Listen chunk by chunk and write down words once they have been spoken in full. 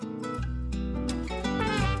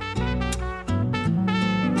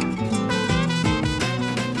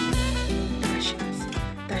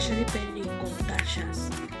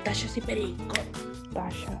Gallos y Perico.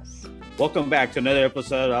 Bashas. Welcome back to another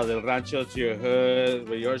episode of Del Rancho to Your Hood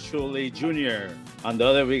with yours truly, Junior. On the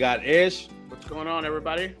other, we got Ish. What's going on,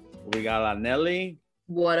 everybody? We got La Nelly.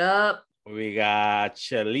 What up? We got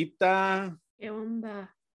Chelita. ¿Qué onda?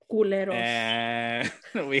 Culeros. And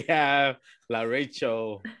we have La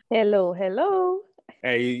Rachel. Hello, hello.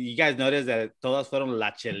 Hey, you guys notice that todas fueron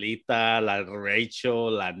La Chelita, La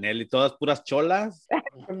Rachel, La Nelly, todas puras cholas?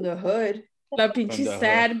 From the hood. La pinche the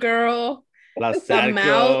sad girl. La sad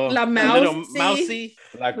girl. La Little mousy. mousy.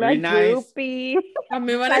 La La Green Eyes. droopy. A mí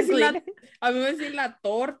me van a decir la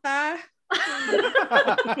torta.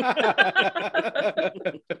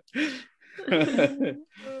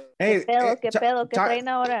 Hey, ¿Qué pedo? ¿Qué traen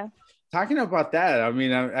ahora? talking about that, I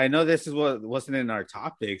mean, I know this is what wasn't in our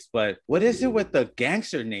topics, but what is it with the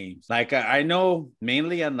gangster names? Like, I know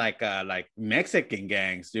mainly on like Mexican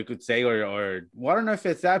gangs, you could say, or well, I don't know if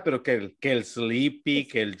it's that, but que el Sleepy,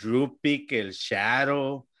 que el Droopy, que el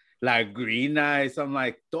Shadow, la Green Eyes. I'm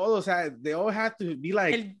like, todos they all have to be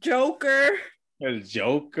like El Joker. El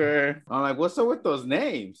Joker. I'm like, what's up with those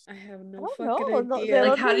names? I have no Oh, fucking no, idea. no,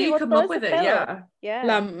 Like, How do you come up with it? Yeah. Yeah.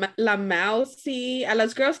 la mousy. A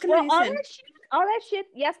las girls que Well, le all dicen. that shit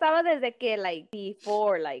ya estaba desde que, like,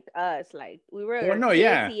 before, like, us, like, we were Well, no, kids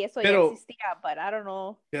yeah, y eso pero- ya existía, but I don't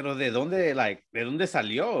know. Pero de dónde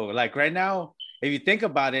salió? Like right now, if you think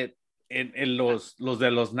about it, en los de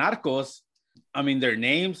los narcos, I mean, their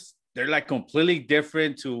names, they're like completely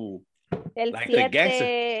different to El like the gangster.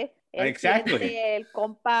 siete, el Exactly. siete, el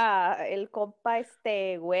compa,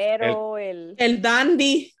 güero, El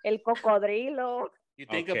dandy. el cocodrilo. You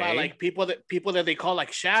think Okay. about like people that they call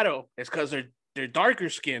like shadow. It's because they're darker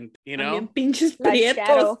skinned. You know, También pinches Like prietos.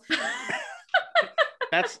 Shadow.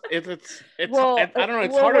 that's it's. Well, I don't know.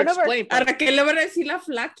 It's well, hard to whenever- explain. ¿A qué le van a decir la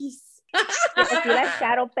flaquis? A ti la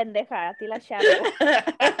Shadow, pendeja, a ti la Shadow.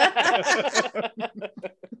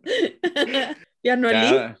 ¿Y a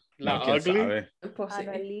Noelí? Ya, La no, quién ugly. sabe. Pues, A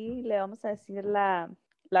Noelí le vamos a decir la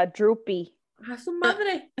Droopy. A su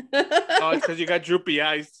madre. Oh, it's because you got droopy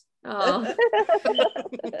eyes. oh.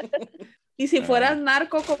 Y si fueras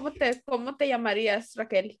narco, ¿cómo te llamarías,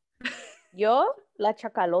 Raquel? Yo, la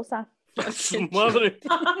Chacalosa. Su madre.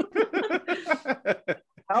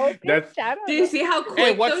 Oh, good That's- Shadow. Do you see how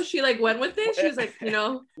quick what's- though she like went with it? She was like, you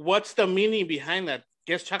know, What's the meaning behind that?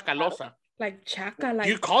 Guess chacalosa. Like chaca, like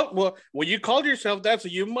You called you called yourself that, so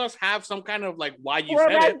you must have some kind of like why you Well,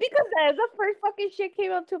 said that's it. because that's the first fucking shit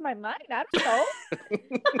came up to my mind. I don't know.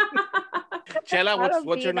 Chela, I don't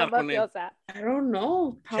what's your be una narco name? mafiosa. I don't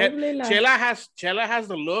know. Probably like Chela has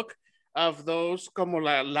the look of those como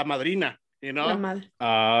la madrina, you know, la madre.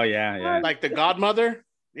 Oh yeah. like the godmother.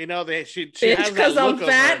 You know, she Bitch, has that because I'm look of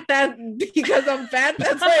fat. Because I'm fat.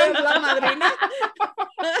 That's why I'm la madrina.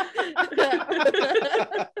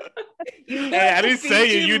 Hey, I didn't say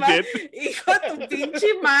it, you did. Hijo de tu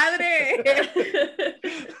pinche madre.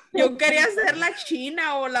 Yo quería ser la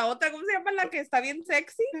china o la otra, ¿cómo se llama? La que está bien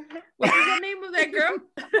sexy. What's the name of that girl?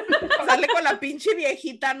 Sale con la pinche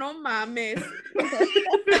viejita, no mames.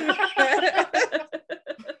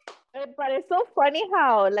 But it's so funny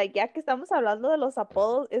how, like, ya que estamos hablando de los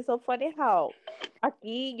apodos, it's so funny how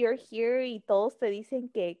aquí you're here y todos te dicen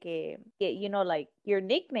que you know, like, your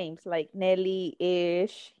nicknames, like Nelly,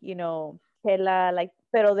 Ish, you know, Chela, like,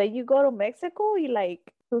 pero then you go to Mexico y, like,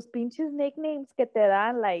 tus pinches nicknames que te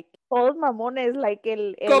dan, like, todos mamones, like,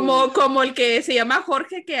 Como el que se llama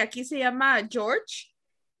Jorge, que aquí se llama George,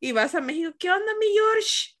 y vas a México, ¿qué onda, mi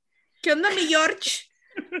George? ¿Qué onda, mi George?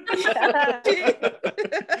 ¿Verdad?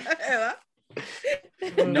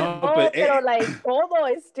 No, No, but pero like todo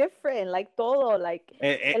es different, like todo, like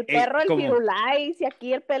el perro el como- Firulais y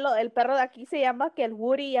aquí el perro de aquí se llama que el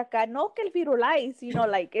Woody y acá no que el Firulais, you know,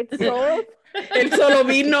 like it's so El solo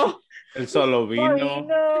vino. El solo vino.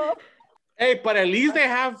 Torino. Hey, but at least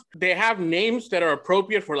they have names that are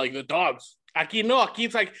appropriate for like the dogs. Aquí no, aquí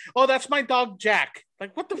it's like, oh, that's my dog Jack.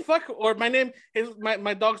 Like, what the fuck? Or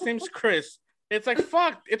my dog's name's Chris. It's like,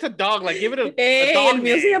 fuck, it's a dog. Like, give it a Hey, dog el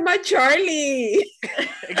mío se name. llama Charlie.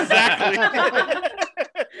 Exactly.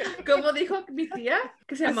 como dijo mi tía,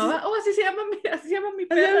 que se llamaba, así se llama mi Mi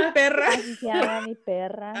perra. perra. Así se llama mi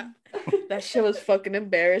perra. That shit was fucking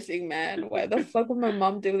embarrassing, man. Why the fuck would my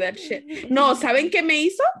mom do that shit? No, ¿saben qué me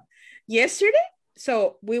hizo? Yesterday,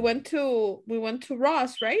 so we went to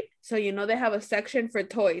Ross, right? So you know they have a section for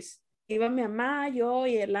toys. Iba mi mamá, yo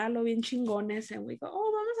y el Lalo bien chingones, and we go,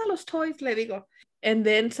 oh, vamos a los toys, le digo. And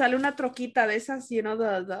then sale una troquita de esas, you know,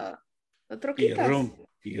 the Y troquitas. rum.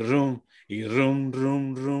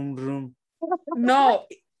 No,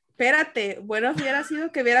 espérate, bueno, hubiera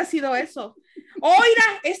sido eso. Oh,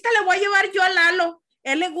 mira, esta la voy a llevar yo a Lalo.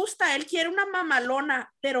 él le gusta, él quiere una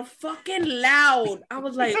mamalona, pero fucking loud. I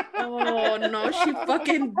was like, oh no, she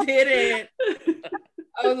fucking did it.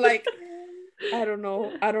 I was like, I don't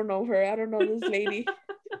know her. I don't know this lady.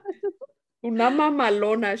 Una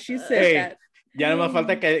mamalona, she said Hey, that. ya no más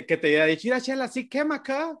falta que te diga, mira, Chela, sí quema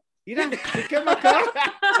acá. Mira, sí quema acá.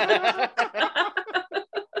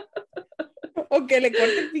 O que le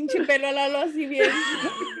corte el pinche pelo a Lalo así bien.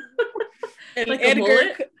 El Like a Edgar,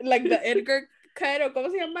 mullet? like the Edgar cut, o ¿cómo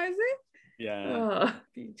se llama ese? Yeah.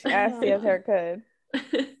 Pinche Así es haircut.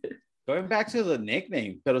 Going back to the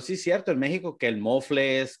nickname, pero sí es cierto, en México que el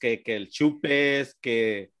mofles, que el chupes,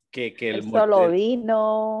 que El solo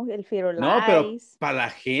vino, el firulais. No, pero para la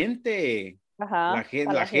gente. Ajá, La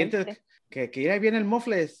gente que mira, viene el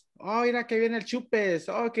mofles. Oh, mira que viene el chupes.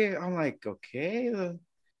 Oh, que I'm like, okay.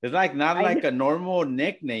 It's like not like a normal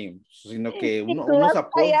nickname, sino que unos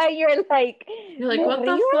apodos. You're like, what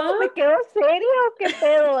the fuck? ¿Me quedo serio? ¿Qué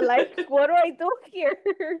pedo? Like, what do I do here?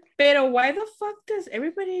 Pero why the fuck does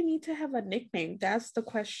everybody need to have a nickname? That's the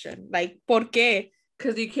question. Like, ¿por qué?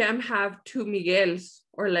 Because you can't have two Miguels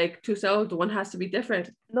or like two Selvs. One has to be different.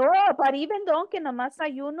 No, but even though que nomás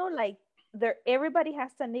hay uno, like, everybody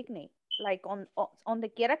has a nickname. Like,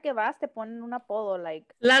 donde quiera que vas, te ponen un apodo, like.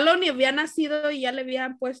 Lalo ni había nacido y ya le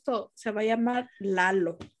habían puesto, se va a llamar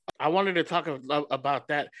Lalo. I wanted to talk about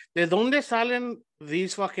that. ¿De dónde salen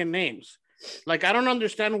these fucking names? Like, I don't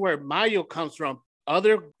understand where Mayo comes from.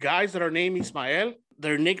 Other guys that are named Ismael,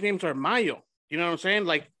 their nicknames are Mayo. You know what I'm saying?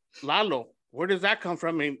 Like, Lalo. Where does that come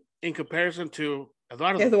from in comparison to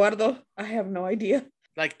Eduardo, I have no idea.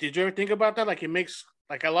 Like, did you ever think about that? Like, it makes,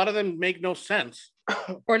 like, a lot of them make no sense.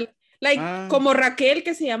 Or, like, como Raquel,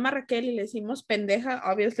 que se llama Raquel y le decimos pendeja.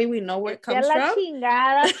 Obviously, we know where it comes ¡Ya la from.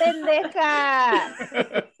 chingada, pendeja!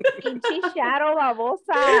 ¡Pinche Sharo,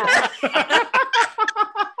 babosa!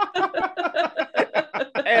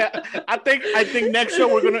 I think next show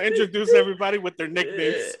we're going to introduce everybody with their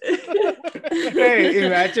nicknames. Hey,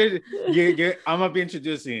 imagine, I'm going to be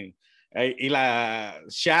introducing. Y la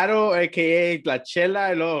Shadow, a.k.a. la Chela,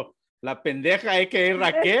 y luego la pendeja, a.k.a.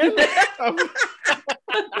 Raquel.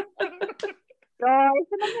 No,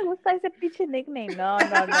 ese no me gusta, ese pinche nickname. No.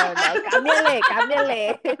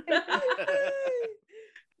 Cámbiale.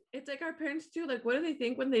 It's like our parents too. Like, what do they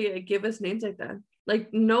think when they give us names like that?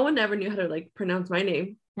 Like, no one ever knew how to like pronounce my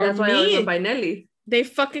name. That's why I always went by Nelly. They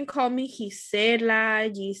fucking call me Gisela,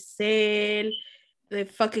 Giselle. They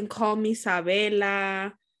fucking call me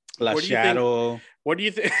Isabela. La Shadow. What do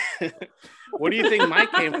you think? What do you think mine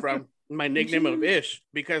came from? My nickname of Ish,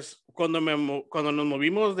 because cuando nos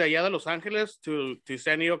movimos de allá de Los Angeles to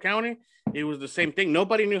San Diego County, it was the same thing.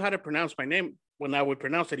 Nobody knew how to pronounce my name when I would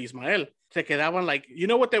pronounce it Ismael. Se quedaban like, you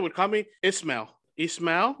know what they would call me? Ismael. And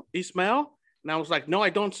I was like, no, I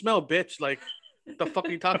don't smell, bitch. Like, what the fuck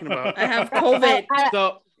are you talking about? I have COVID.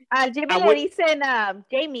 So Al Jimmy le dicen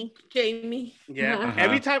Jamie. Yeah. Uh-huh.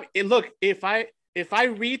 Every time, look, if I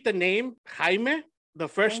read the name Jaime, the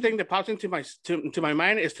first thing that pops into my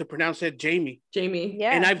mind is to pronounce it Jamie.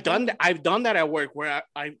 Yeah. And I've done that at work where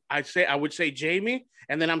I would say Jamie,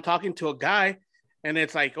 and then I'm talking to a guy, and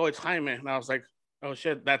it's like, oh, it's Jaime, and I was like, oh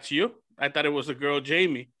shit, that's you? I thought it was the girl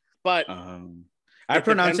Jamie, but I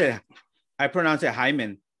pronounce it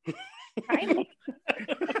Hyman. Jaime.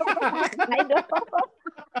 I know.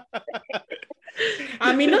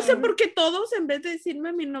 A mí no sé por qué todos, en vez de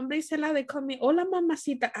decirme mi nombre, dice la de call me, hola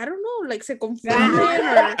mamacita. I don't know, like se confunden. Or,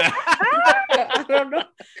 I don't know.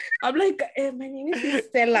 I'm like, my name is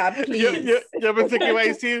Stella, please. Yo pensé que iba a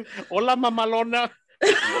decir, hola mamalona.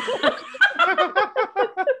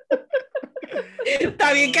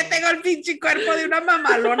 Está bien que tengo el pinche cuerpo de una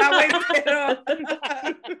mamalona, güey, pero...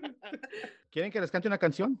 ¿Quieren que les cante una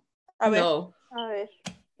canción? A ver. No. A ver.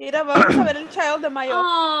 Mira, vamos a ver el Child de Mayo.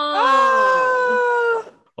 Oh.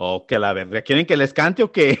 Oh, que la verga. ¿Quieren que les cante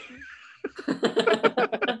o qué?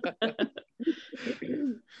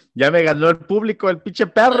 Ya me ganó el público, el pinche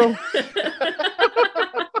perro.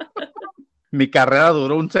 Mi carrera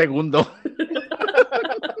duró un segundo.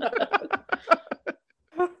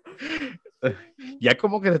 Ya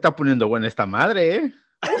como que se está poniendo buena esta madre, ¿eh?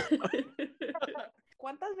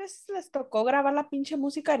 ¿Cuántas veces les tocó grabar la pinche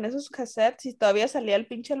música en esos cassettes y todavía salía el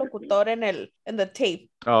pinche locutor en the tape?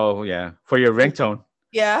 Oh, yeah. For your ringtone.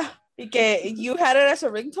 Yeah. Y que you had it as a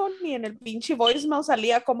ringtone y en el pinche voicemail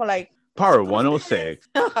salía como like... Power 106.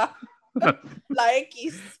 La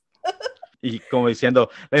X. Y como diciendo,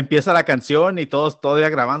 empieza la canción y todos todavía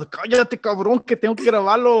grabando. Cállate, cabrón, que tengo que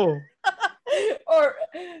grabarlo. Or,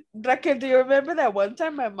 Raquel, do you remember that one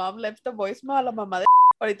time my mom left a voicemail a la mamá de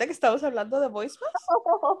ahorita que estamos hablando de voicemails,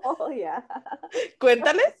 Oh, yeah.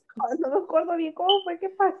 cuéntales. No me acuerdo bien cómo fue que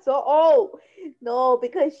pasó. Oh, no,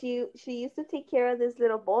 because she used to take care of this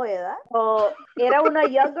little boy, ¿verdad? So, era una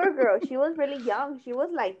younger girl. She was really young. She was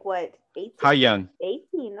like, what, 18? How young?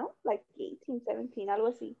 18, no? Like 18, 17, algo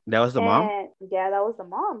así. That was the mom? Yeah, that was the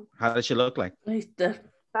mom. How did she look like? Ahí está.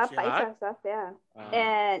 Estaba She paisa, hot? estaba fea.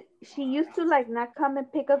 And she used to like not come and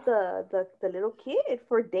pick up the little kid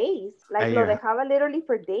for days. Like At lo your- dejaba literally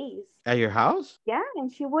for days. At your house? Yeah, and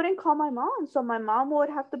she wouldn't call my mom. So my mom would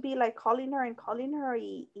have to be like calling her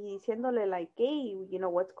y diciéndole like, hey, you know,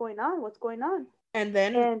 what's going on? What's going on? And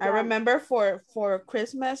then And, I remember for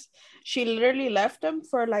Christmas, she literally left him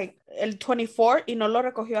for like el 24 y no lo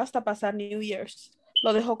recogió hasta pasar New Year's.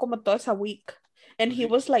 Lo dejó como toda esa week. And he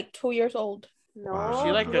was like 2 years old. No, Wow. Was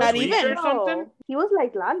she like he a Not was even. tweaker or something? Lalo. He was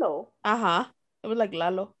like Lalo. Uh-huh. It was like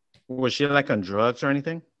Lalo. Was she like on drugs or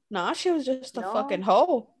anything? Nah, she was just a No. fucking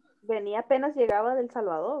hoe. Venía apenas llegaba del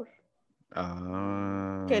Salvador.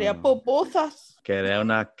 Quería pupusas.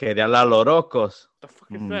 Quería la lorocos. The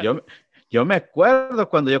fuck is that? Yo me acuerdo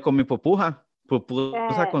cuando yo comí pupusa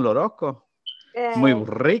con loroco. Muy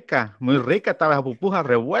rica estaba la pupusa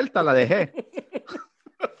revuelta, la dejé.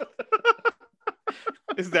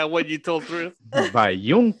 Is that what you told Ruth?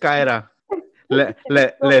 Bayunca era.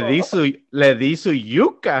 Le di su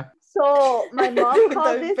yuca. So my mom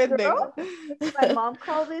called Estoy this pendejo. girl. My mom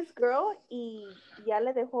called this girl y ya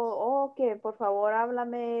le dejó, oh, que por favor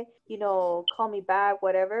háblame, you know, call me back,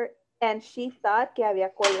 whatever. And she thought que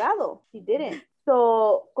había colgado. She didn't.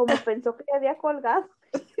 So, como pensó que había colgado,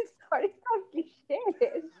 she started talking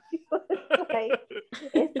shit. She was like,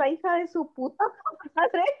 esta hija de su puta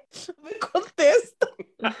madre. Me contesta.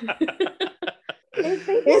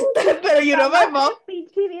 Esta hija de Pero you know my mom,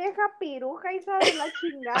 pinche vieja piruja, hija de la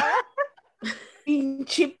chingada.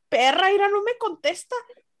 pinche perra, mira, no me contesta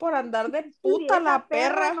por andar de puta Vieja la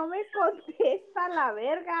perra. no me contesta la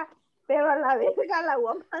verga, pero a la verga la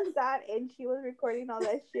voy a mandar. And she was recording all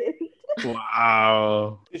that shit.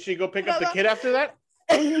 Wow. Did she go pick up the kid after that?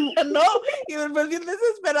 No, y después bien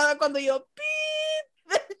desesperada cuando yo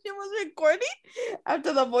beep, she was recording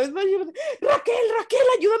after the voicemail. She was, Raquel,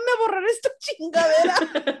 ayúdame a borrar esta chingadera.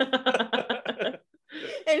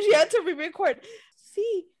 And she had to re-record.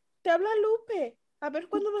 Sí, te habla Lupe. A ver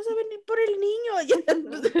cuándo vas a venir por el niño. Ya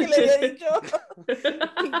no sé qué le había dicho.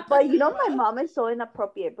 But you know, my mom is so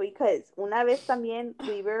inappropriate because una vez también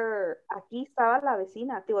aquí estaba la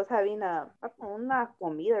vecina, she was having una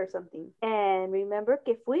comida or something. And remember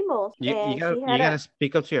que fuimos. You and gotta, she you had gotta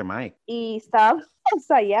speak up to your mic. y estábamos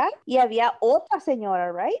allá y había otra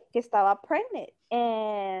señora, right, que estaba pregnant.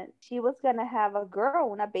 And she was gonna have a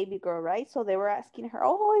girl, una baby girl, right? So they were asking her,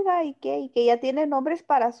 oh, oiga, ¿y qué? Y que ella tiene nombres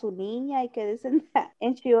para su niña y que this and that.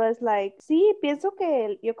 And she was like, sí, pienso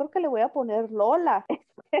que yo creo que le voy a poner Lola.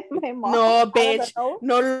 My mom, No, out of the bitch. nose,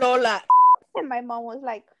 No, Lola. and my mom was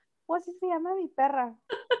like, ¿cómo se llama mi perra?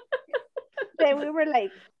 Then we were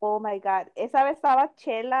like, oh my God. Esa vez estaba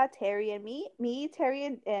Chela, Terry, and me,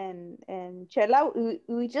 Terry, and Chela.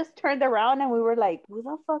 We just turned around and we were like, who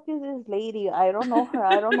the fuck is this lady? I don't know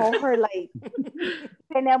her. Like,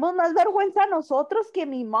 teníamos más vergüenza nosotros que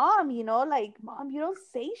mi mom, you know? Like, mom, you don't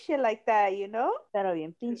say shit like that, you know? Pero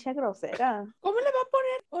bien pinche grosera. ¿Cómo le va a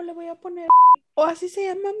poner? O le voy a poner. O así se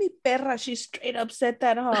llama mi perra. She straight up said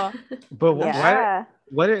that, huh? But Yeah.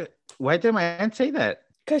 why did my aunt say that?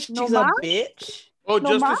 Because she's No a más. bitch. Oh,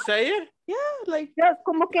 No just más? to say it? Yeah, like. Just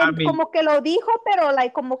como que, I mean- como que lo dijo, pero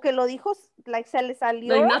like, como que lo dijo, like, se le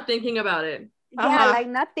salió. Like not thinking about it. Yeah, Uh-huh. like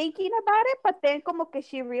not thinking about it, but then como que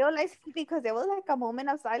she realized because there was like a moment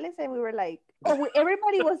of silence and we were like,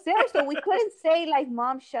 everybody was there, so we couldn't say like,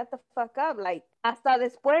 mom, shut the fuck up. Like, hasta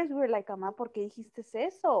después we were like, mamá, ¿por qué dijiste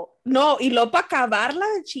eso? No, y luego para acabarla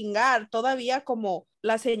de chingar, todavía como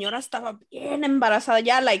la señora estaba bien embarazada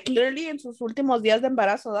ya, like literally en sus últimos días de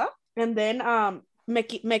embarazo, ¿da? And then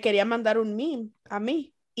me quería mandar un meme a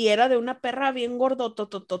mí y era de una perra bien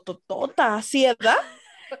gordototototota, así, ¿verdad?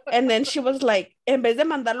 And then she was like, en vez de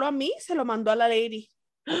mandarlo a mí, se lo mandó a la lady,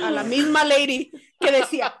 a la misma lady, que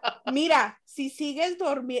decía, mira, si sigues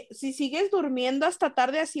durmiendo hasta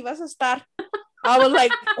tarde, así vas a estar. I was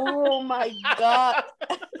like, oh my God.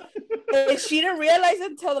 And she didn't realize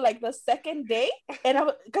until like the second day. And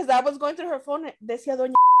because I was going through her phone, decía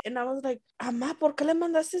doña, and I was like, Amá, ¿por qué le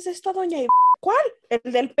mandaste esto a doña? ¿Cuál?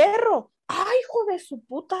 El del perro. Ay, hijo de su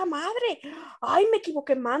puta madre. Ay, me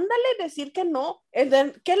equivoqué. Mándale decir que no. And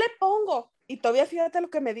then, ¿qué le pongo? Y todavía fíjate lo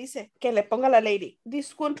que me dice, que le ponga la lady.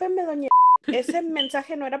 Discúlpeme, doña, ese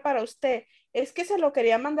mensaje no era para usted. Es que se lo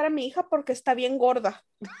quería mandar a mi hija porque está bien gorda.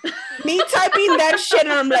 Me typing that shit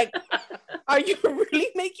and I'm like, Are you really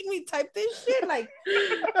making me type this shit? Like,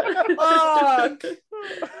 fuck.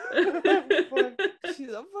 She's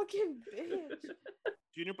a fucking bitch.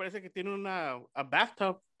 Junior parece que tiene a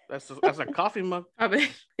bathtub. That's a coffee mug. A ver,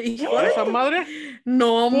 ¿Esa madre?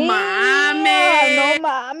 no Damn, mames. no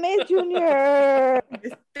mames, Junior.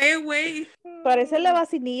 Este güey. Parece la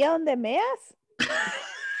vacinilla donde meas.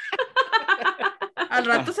 Al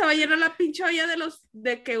rato se va a llenar la pinche olla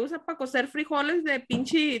de que usa para cocer frijoles de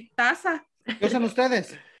pinche taza. ¿Qué usan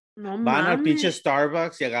ustedes? No Van al pinche mames.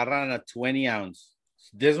 Starbucks y agarran a 20 ounce.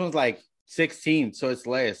 This one's like 16, so it's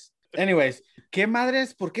less. Anyways, ¿qué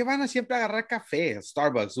madres? ¿Por qué van a siempre agarrar café at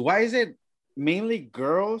Starbucks? Why is it mainly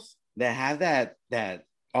girls that have that?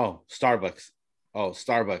 Oh, Starbucks. Oh,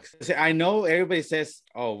 Starbucks. See, I know everybody says,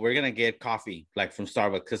 oh, we're going to get coffee like from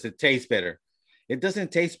Starbucks because it tastes better. It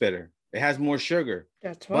doesn't taste better. It has more sugar.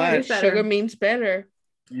 That's why But- sugar means better.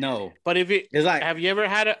 No. But It's like, have you ever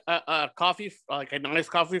had a coffee, like a nice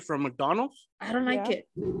coffee from McDonald's? I don't like Yeah. it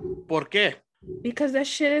 ¿Por qué? because that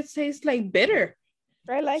shit it tastes like bitter.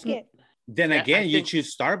 I like it. then Yeah, again, I you think-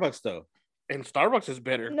 choose Starbucks though. And Starbucks is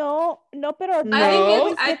better. No, pero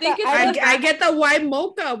No. I think it's I get the white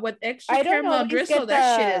mocha with extra I don't caramel always drizzle. get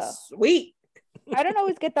That shit the- is sweet. I don't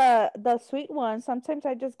always get the sweet one. Sometimes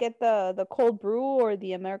I just get the cold brew or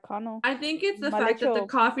the Americano. I think it's the My fact that the little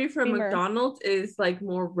coffee from creamer. McDonald's is like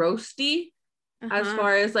more roasty as Uh-huh.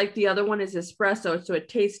 far as like the other one is espresso, so it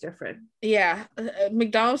tastes different. Yeah,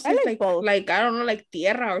 McDonald's I is like both. like I don't know, like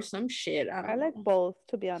tierra or some shit. I I don't like know. both,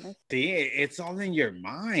 to be honest. See, it's all in your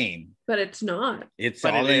mind. But it's not. It's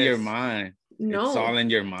But all it in your is. mind. No. It's all in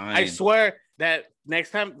your mind. I swear that next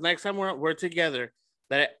time we're together,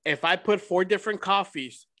 that if I put 4 different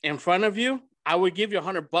coffees in front of you, I would give you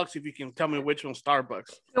 $100 if you can tell me which one's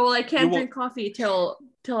Starbucks. Well, I can't will- drink coffee till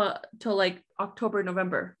like October,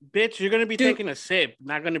 November. Bitch, you're gonna be Do- taking a sip,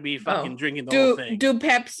 not gonna be fucking Oh. drinking the whole thing. Do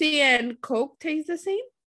Pepsi and Coke taste the same?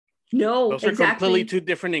 No, Those are exactly. completely 2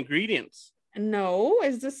 different ingredients. No,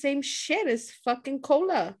 it's the same shit. It's fucking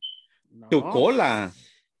cola. Tu No. cola.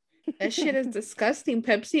 That shit is disgusting.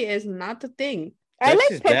 Pepsi is not the thing. I like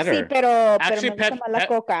Pepsi's Pepsi, better. pero Actually, me gusta Pep- más la Pep-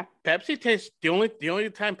 Coca. Pepsi tastes the only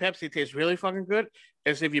time Pepsi tastes really fucking good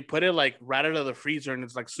is if you put it like right out of the freezer and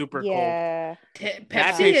it's like super cold. Yeah.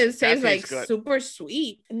 Pepsi tastes- is that tastes like tastes good. super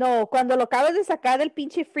sweet. No, cuando lo acabas de sacar del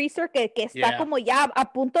pinche freezer que está Yeah. como ya a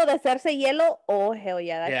punto de hacerse hielo. Oh, hell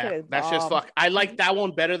yeah, that shit Yeah, is that's just bomb. fuck. I like that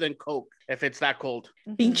one better than Coke if it's that cold.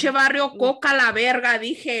 Mhm. Pinche barrio Coca la verga,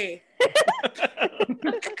 dije.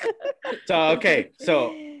 So okay,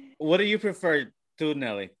 so what do you prefer to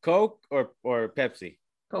Nelly? Coke or Pepsi?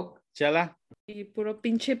 Coke. Chela, Y puro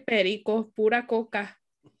pinche perico, pura coca.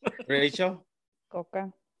 Rachel,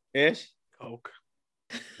 Coca. Ish. Coke.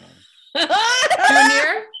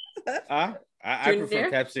 Junior? I prefer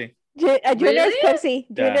Junior? Pepsi. Junior's Really? Pepsi.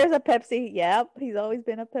 Yeah. Junior's a Pepsi. Yep, he's always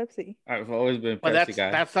been a Pepsi. I've always been a But Pepsi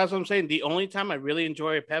guy. that's what I'm saying. The only time I really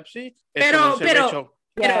enjoy a Pepsi is Pero- when it's pero- Rachel.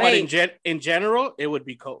 Yeah. But Hey. in general, it would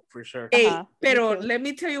be Coke for sure. Ey, Ajá, pero me too. let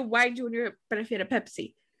me tell you why Junior prefiere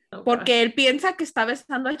Pepsi. Oh, Porque él piensa que está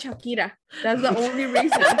besando a Shakira. That's the only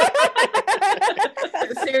reason.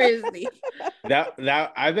 Seriously. That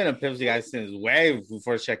I've been a Pepsi guy since way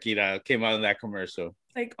before Shakira came out in that commercial.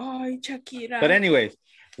 Like, oh, Shakira. But anyways,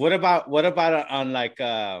 what about on like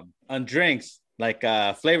on drinks, like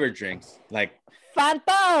flavored drinks, like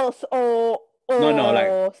Fantas o No,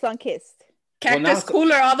 like- Sunkist. Cactus well, now-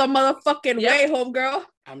 cooler all the motherfucking Yep. way, homegirl.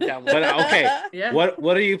 I'm down with But that. okay, Yeah.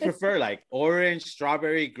 what do you prefer? Like orange,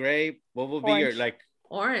 strawberry, grape? What would be your Orange. like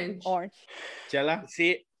Orange. Orange. Chela?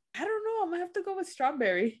 See, I don't know. I'm gonna have to go with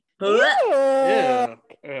strawberry. yeah.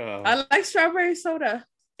 I like strawberry soda.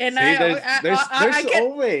 And See, there's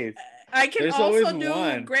always I can there's also always do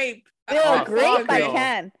one. grape. Ew, Oh, grape fuck I no.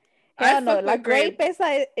 can. I Hell no, fuck la with grape. grape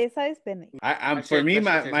esa es bene. I'm That for shit- me that shit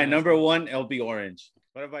my tastes my nice. number one it'll be orange.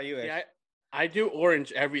 What about you? Ish? Yeah, I do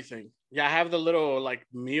orange everything. Yeah, I have the little like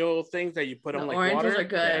meal things that you put The on like oranges water. are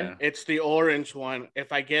good. Yeah. It's the orange one.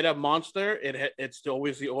 If I get a monster, it's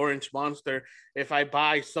always the orange monster. If I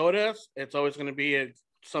buy sodas, it's always gonna be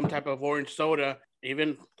some type of orange soda,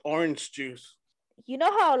 even orange juice. You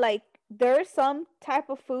know how like there's some type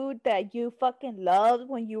of food that you fucking loved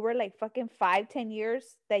when you were like fucking 5-10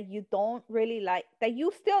 years that you don't really like, that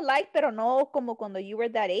you still like pero no como cuando you were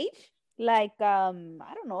that age, like I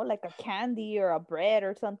don't know, like a candy or a bread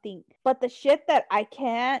or something. But the shit that I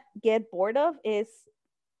can't get bored of is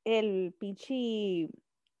el pinche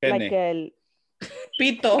like Penne. el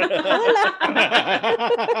Pito.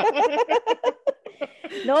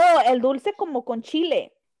 no, el dulce como con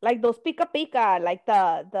chile. Like those pica pica, like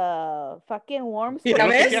the fucking worms. Mira, con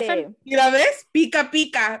 ¿ves? chile. Mira, ¿ves? Pica,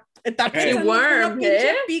 pica. Está pensando worm, puro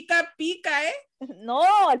pinche ¿eh? pica, pica, ¿eh?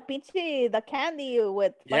 No, el pinche, the candy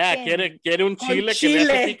with Yeah, fucking... quiere un Con chile que le hace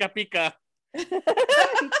chile. pica pica.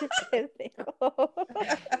 Pinche pendejo.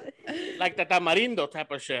 Like the tamarindo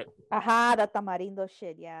type of shit. Ajá, the tamarindo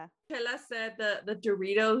shit, yeah. Chela said the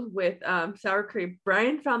Doritos with sour cream.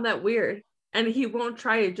 Brian found that weird, and he won't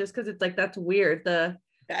try it just because it's like that's weird.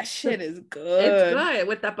 That shit is It's good. good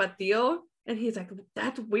with tapatio, and he's like,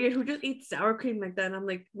 that's weird. Who just eats sour cream like that? And I'm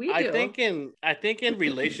like, we do. I think in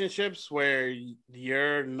relationships where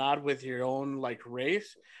you're not with your own like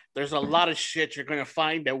race, there's a lot of shit you're gonna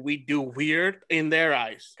find that we do weird in their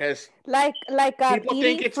eyes. Because Like people eating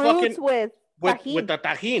think it's fruits fucking- with with tajin. the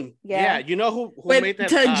tajin, Yeah. you know who With made that?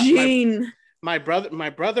 tajin. My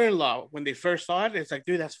brother-in-law, when they first saw it, it's like,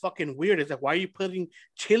 dude, that's fucking weird. It's like, why are you putting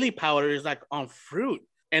chili powder is like on fruit?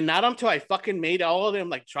 And not until I fucking made all of them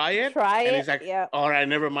like try it. Try and it, he's like, yeah. all right,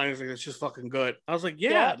 never mind. He's like, it's just fucking good. I was like,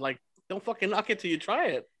 yeah, like don't fucking knock it till you try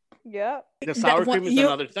it. Yeah. The sour cream is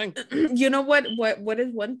another thing. You know what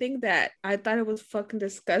is one thing that I thought it was fucking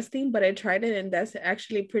disgusting, but I tried it and that's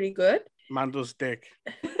actually pretty good. Mando's dick.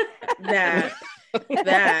 That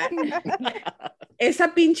esa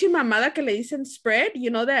pinche mamada que le dicen spread,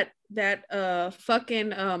 you know that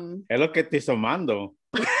fucking Es lo que te hizo Mando.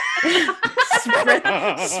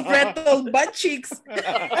 spread those butt cheeks.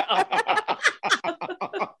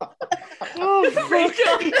 Oh,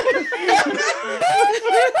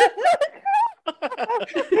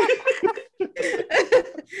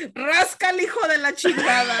 Rasca el hijo de la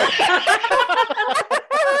chingada.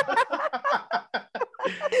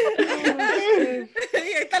 Y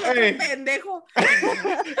ahí está el otro Hey. pendejo.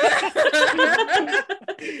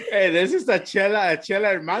 Hey, this is a Chela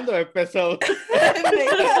Armando episode.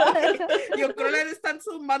 Yo creo que le están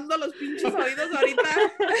sumando los pinches oídos ahorita.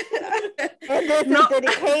 And this No. is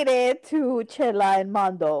dedicated to Chela and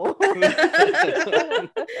Mando.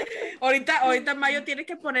 Ahorita Mayo tiene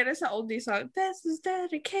que poner esa oldie song. This is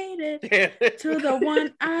dedicated to the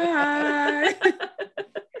one eye.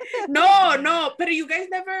 No, pero you guys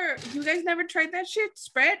never tried that shit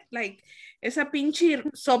spread, like esa pinche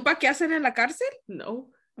sopa que hacen en la cárcel. No.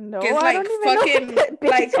 No, Que it's I like don't even fucking- know what that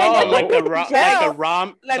like- bitch Oh, is. like the Gel.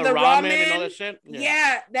 ramen and all that shit.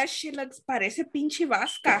 Yeah, that shit looks parece pinche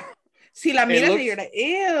vasca. Si la miras, looks- you're like,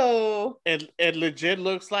 ew. It legit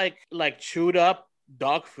looks like chewed up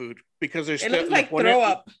dog food because there's It looks like throw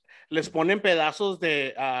up. Les ponen pedazos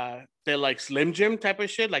de like Slim Jim type of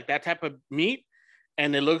shit, like that type of meat,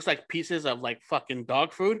 and it looks like pieces of like fucking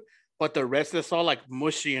dog food, but the rest is all like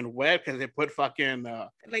mushy and wet because they put fucking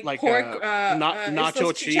Like pork, nacho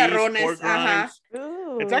estos cheese, chicharrones, pork ajá.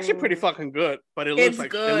 rinds. It's actually pretty Ooh. fucking good, but it It's looks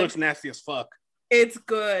like good. it looks nasty as fuck. It's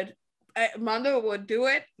good. Mondo would do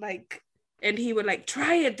it, like, and he would like,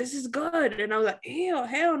 try it, this is good. And I was like, ew,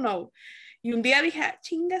 hell no. Y un día dije,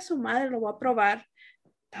 chinga su madre, lo voy a probar.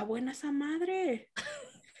 Está buena esa madre.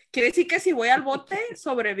 Quiere decir que si voy al bote,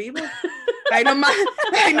 sobrevivo. Ahí nomás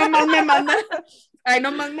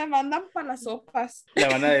me mandan para las sopas. Le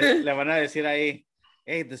van a decir ahí,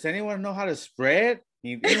 hey, does anyone know how to spread?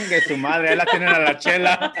 Y que su madre, ahí la tienen a la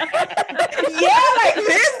Chela. Yeah, like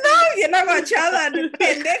this, no, bien agachada.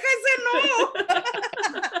 Pendeja ese no.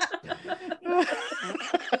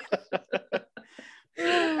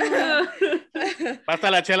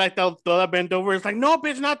 Hasta la Chela está toda bent over. It's like, no,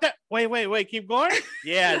 bitch, not that. Wait, keep going.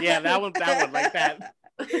 Yeah, that one, like that.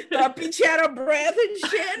 Toda pinche out of breath and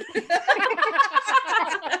shit.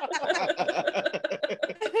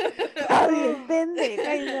 Ay,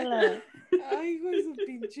 pendeja, híjole. Ay, hijo de su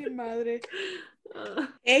pinche madre.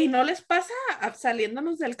 Ey, ¿no les pasa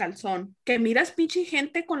saliéndonos del calzón? Que miras pinche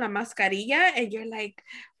gente con la mascarilla and you're like,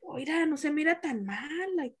 oira, no se mira tan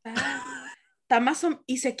mal, like that. Está más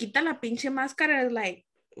y se quita la pinche máscara, it's like,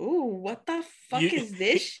 ooh, what the fuck is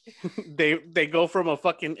this? They go from a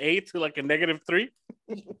fucking 8 to like a -3.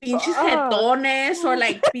 Pinches jetones or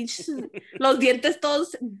like pinches, los dientes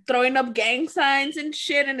todos throwing up gang signs and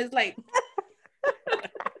shit, and it's like,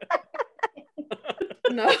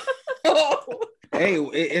 no. Hey,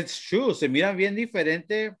 it's true. Se miran bien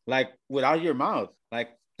diferente, like, without your mouth.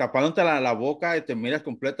 Like, tapándote la boca y te miras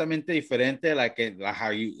completamente diferente, like how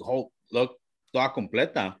you look toda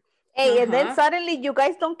completa. Hey, and then Uh-huh. suddenly you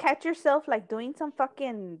guys don't catch yourself like doing some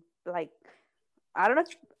fucking like I don't know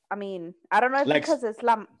if Like- because it's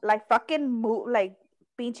like fucking like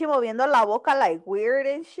pinche moviendo la boca like weird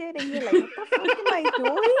and shit and you're like what the fuck am I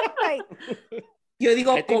doing? Like Yo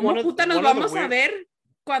digo, I think ¿cómo one of- puta nos one of the vamos a weird- ver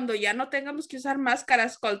cuando ya no tengamos que usar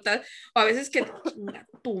máscaras cortas? O a veces que, chinga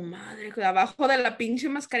tu madre, que abajo de la pinche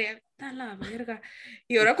mascarilla, está la verga.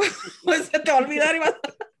 Y ahora cuando se te va a olvidar y vas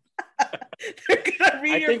They're gonna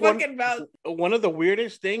read your fucking mouth. One of the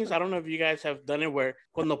weirdest things, I don't know if you guys have done it, where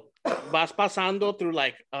cuando vas pasando through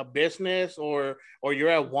like a business or you're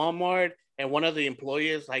at Walmart and one of the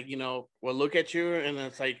employees like, you know, will look at you and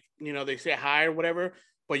it's like, you know, they say hi or whatever,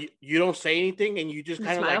 but you don't say anything and you just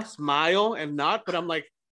kind of like smile and nod. But I'm like,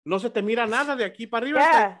 no se te mira nada de aquí para arriba.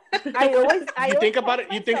 Yeah, You think about it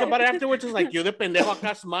afterwards. It's like, you're the pendejo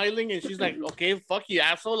acá smiling, and she's like, okay, fuck you,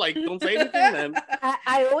 asshole. Like, don't say anything, then.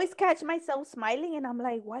 I always catch myself smiling, and I'm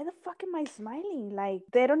like, why the fuck am I smiling? Like,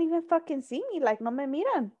 they don't even fucking see me. Like, no me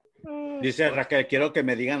miran. Dice Raquel, quiero que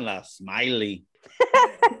me digan la smiley.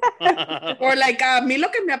 Or like, a mí lo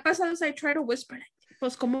que me ha pasado is I try to whisper,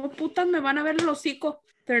 pues como putas me van a ver el hocico.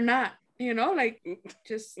 They're not. You know, like,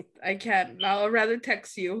 just, I can't. I'll rather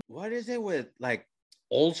text you. What is it with, like,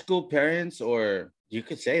 old school parents, or you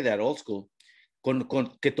could say that old school, con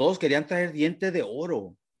que todos querían traer diente de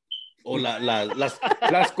oro? O las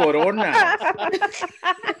coronas.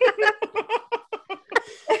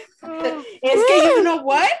 Es que, you know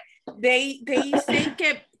what? They say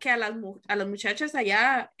que a las muchachas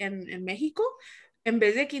allá en México, en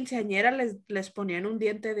vez de quinceañera, les ponían un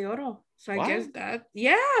diente de oro. So I guess that,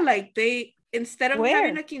 yeah, like instead of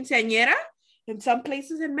having a quinceañera in some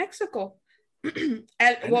places in Mexico.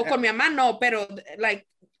 Well, con mi mamá no, pero like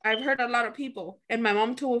I've heard a lot of people, and my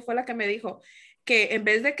mom too fue la que me dijo que en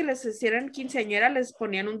vez de que les hicieran quinceañera, les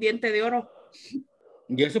ponían un diente de oro.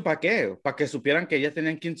 ¿Y eso para qué? ¿Para que supieran que ya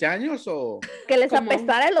tenían 15 años o...? Que les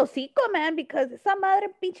apestara el hocico, man, because esa madre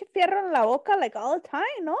pinche fierro en la boca like all the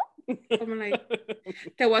time, ¿no? Como like,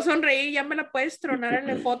 te voy a sonreír, ya me la puedes tronar el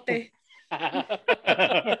ejote.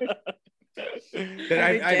 But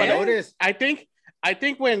I noticed. I think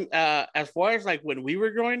when as far as like when we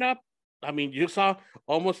were growing up, I mean, you saw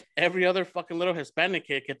almost every other fucking little Hispanic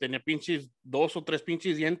kid que tenía pinches dos o tres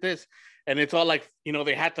pinches dientes, and it's all like, you know,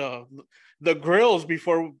 they had the grills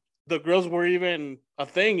before the grills were even a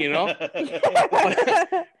thing, you know.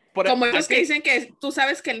 But como ellos que dicen que tú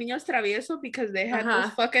sabes que el niño es travieso because they had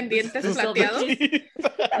those fucking dientes plateados.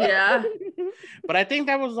 Yeah. But I think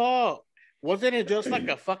that was all. Wasn't it just like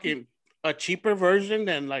a cheaper version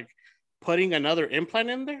than like putting another implant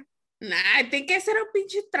in there? Nah, I think esa era un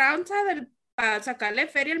pinche tranza para sacarle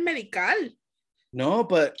feria al medical. No,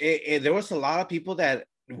 but there was a lot of people that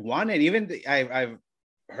wanted. Even I've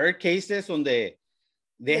heard cases donde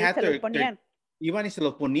they had their iban y se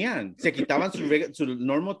lo ponían. Se quitaban su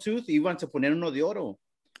normal tooth, iban se ponían uno de oro.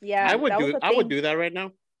 Yeah, I would do that right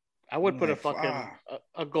now. I would put a fucking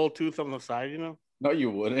a gold tooth on the side, you know. No,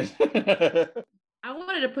 you wouldn't. I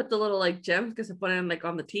wanted to put the little like gems que se ponen like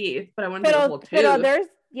on the teeth, but I wanted to do the whole tooth. Pero there's,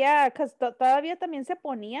 yeah, because todavía también se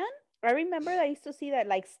ponían. I remember I used to see that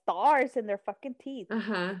like stars in their fucking teeth.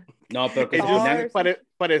 No, pero que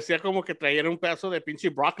parecía como que traían un pedazo de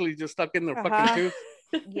pinche broccoli just stuck in their fucking tooth.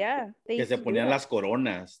 Yeah. Que se ponían las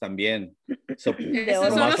coronas también. So,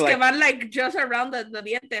 esos son los que van like just around the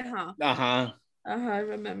diente, huh? Ajá. I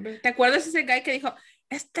remember. ¿Te acuerdas ese guy que dijo,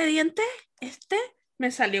 este diente, me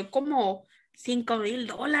salió como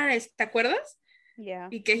 $5,000? ¿Te acuerdas? Yeah.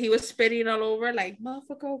 Y que he was spitting all over like,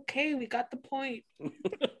 motherfucker, okay, we got the point.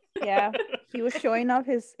 Yeah, he was showing off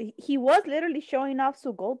he was literally showing off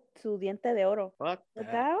su diente de oro. Fuck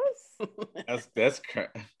that was... That's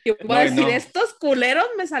crap. Yo voy a decir, estos culeros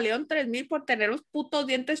me salieron 3,000 por tener los putos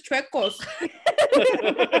dientes chuecos.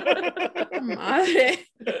 Madre.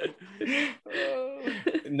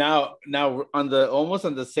 Now on the almost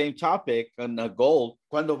on the same topic on the gold,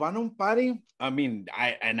 cuando van a un party, I mean,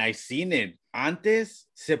 I seen it. Antes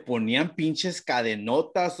se ponían pinches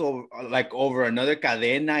cadenotas like over another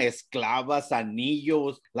cadena, esclavas,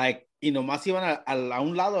 anillos, like, y nomás iban a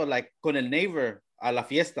un lado, like, con el neighbor a la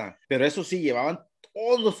fiesta. Pero eso sí, llevaban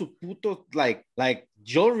todo su puto, like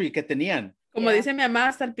jewelry que tenían. Como dice mi mamá,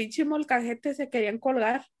 hasta el pinche molcajete se querían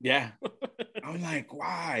colgar. Yeah. I'm like,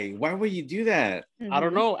 why? Why would you do that? I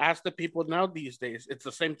don't know. Ask the people now these days. It's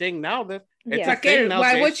the same thing now.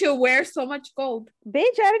 Why would you wear so much gold?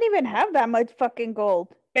 Bitch, I didn't even have that much fucking gold.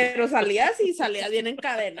 Pero salía bien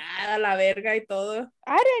encadenada la verga y todo.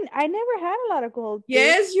 I never had a lot of gold.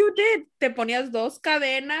 Yes, you did. Te ponías 2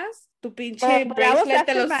 cadenas, tu pinche bracelet.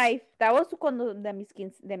 That was cuando de mis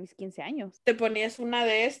 15 años. Te ponías una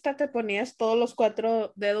de esta, te ponías todos los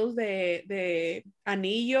 4 dedos de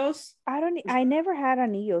anillos. I never had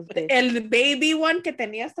anillos. Bitch. El baby one que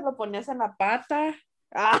tenías te lo ponías en la pata.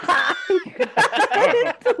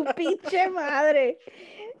 Tu pinche madre.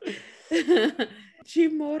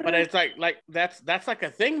 But it's like that's like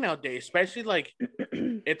a thing nowadays, especially like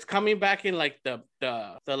it's coming back in like the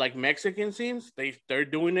like Mexican scenes. They're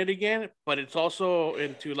doing it again, but it's also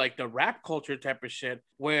into like the rap culture type of shit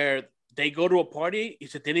where they go to a party y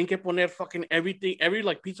se tienen que poner fucking everything, every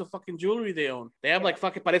like piece of fucking jewelry they own. They have like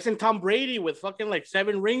fucking, parecen Tom Brady with fucking like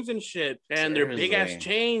 7 rings and shit, and their big ass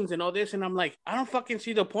chains and all this. And I'm like, I don't fucking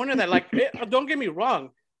see the point of that. Like, don't get me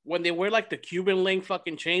wrong. When they wear like the Cuban link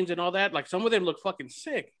fucking chains and all that, like some of them look fucking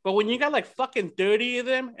sick. But when you got like fucking 30 of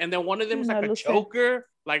them, and then one of them is like a choker,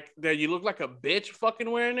 like that you look like a bitch fucking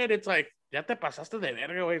wearing it, it's like, ya te pasaste de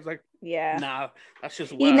verga, güey. It's like, yeah, nah, that's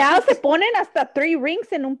just wild. Y now se ponen hasta 3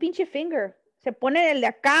 rings en un pinche finger. Se ponen el de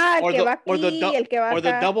acá, el que va aquí, el que va acá. Or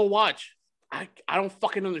the double watch. I don't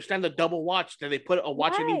fucking understand the double watch that they put a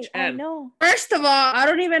watch in each hand. I know. First of all, I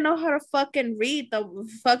don't even know how to fucking read the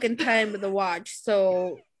fucking time of the watch.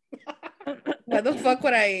 So why the fuck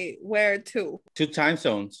would I wear 2? 2 time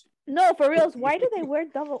zones. No, for reals. Why do they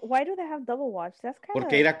have double watch? That's kind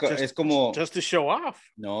of... es como... Just to show off.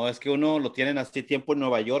 No, es que uno lo tienen así tiempo en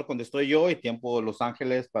Nueva York, donde estoy yo, y tiempo en Los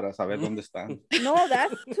Ángeles para saber dónde están. No,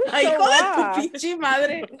 that's to show off. Pinche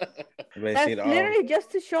madre. That's literally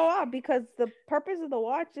just to show off, because the purpose of the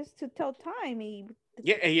watch is to tell time.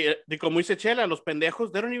 Yeah, como dice Chela, los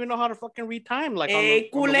pendejos, they don't even know how to fucking read time. Like,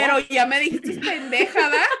 culero, ya me dijiste pendeja,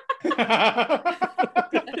 ¿da?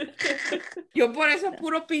 Yo por eso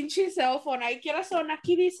puro pinche cell phone. Ahí qué razón,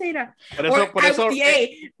 aquí dice, mira. Por eso,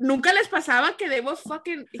 nunca les pasaba que they would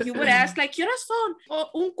fucking, you would ask, like, ¿qué horas son?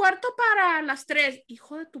 Un cuarto para las 3.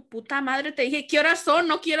 Hijo de tu puta madre, te dije, ¿qué horas son?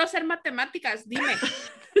 No quiero hacer matemáticas, dime.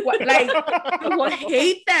 Like, I would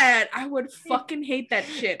hate that. I would fucking hate that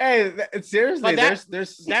shit. Hey, seriously, there's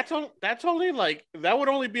that's only like, that would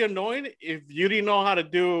only be annoying if you didn't know how to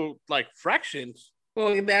do like fractions.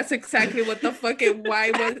 Well, that's exactly what the fuck it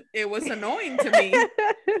was annoying to me.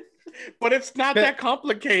 But it's not that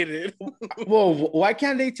complicated. Well, why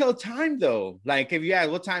can't they tell time though? Like if you ask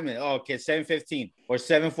what time is it? Oh, okay, 7:15 or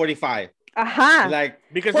 7:45. Like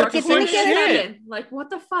because that's the same shit. Like what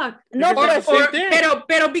the fuck? No,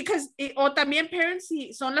 pero because o también parents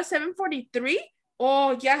si son las 7:43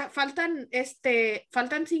 o ya faltan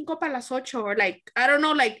 5 para las 8 or like I don't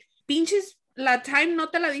know, like pinches la time no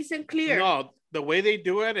te la dicen clear. No, the way they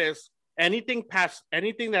do it is anything that's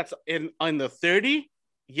on the 30,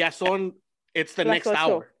 ya son, it's the next 8.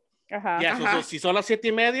 hour. So si son las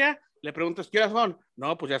 7:30, le preguntas ¿qué horas son?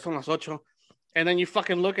 No, pues ya son las 8. And then you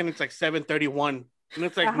fucking look and it's like 7:31. And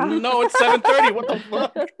it's like, no, it's 7:30. What the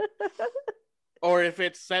fuck? Or if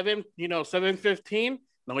it's 7:15,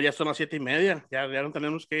 no, ya son las 7:30. Ya no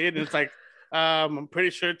tenemos que ir. And it's like, I'm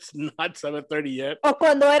pretty sure it's not 7:30 yet. O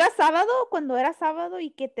cuando era sábado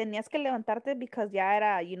y que tenías que levantarte because ya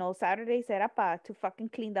era, Saturdays era to fucking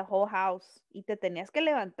clean the whole house. Y te tenías que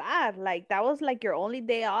levantar. Like, that was like your only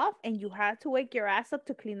day off and you had to wake your ass up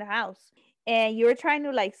to clean the house. And you were trying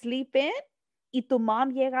to like sleep in. Y tu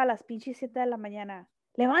mom llega a las pinches 7 de la mañana.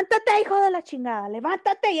 Levántate, hijo de la chingada.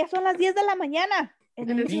 Levántate, ya son las 10 de la mañana. And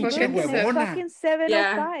it's fucking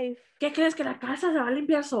 7:05. ¿Qué crees que la casa se va a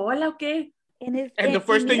limpiar sola o qué? And the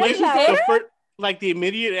first thing the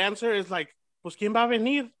immediate answer is like, pues ¿quién va a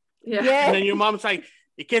venir? Yeah. And then your mom's like,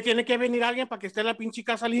 ¿y qué tiene que venir alguien para que esté la pinche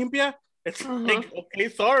casa limpia? It's like, okay,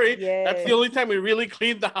 sorry. Yeah. That's the only time we really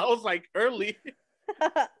cleaned the house like early.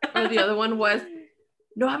 Or the other one was,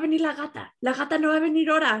 no va a venir la gata no va a venir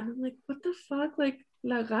ahora. And I'm like, what the fuck? Like,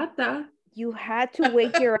 la gata. You had to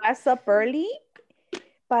wake your ass up early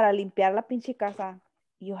para limpiar la pinche casa.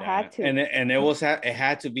 You had to. And it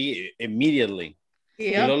had to be immediately.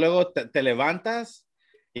 Yeah. Y luego te levantas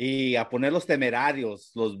y a poner los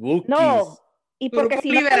temerarios, los bookies. No, y porque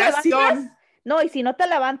si no te levantas, no, y si no te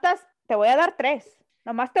levantas, te voy a dar 3.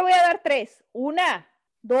 Nomás te voy a dar 3. 1,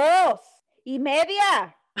 2 y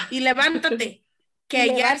media. Y levántate. Que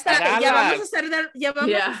ya está, ya vamos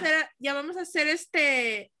a hacer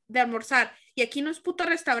de almorzar. Y aquí no es puto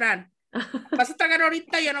restaurante. Vas a tragar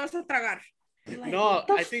ahorita, ya no vas a tragar. Like, no,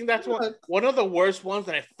 I think that's one of the worst ones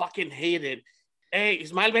that I fucking hated. Hey,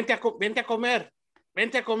 Ismael, vente a comer.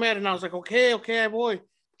 And I was like, okay, I voy.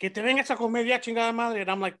 Que te vengas a comer ya, chingada madre. And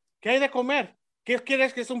I'm like, ¿qué hay de comer? ¿Qué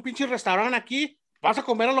quieres? ¿Que es un pinche restaurante aquí? Vas a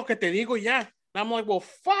comer a lo que te digo ya. And I'm like, well,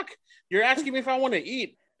 fuck. You're asking me if I want to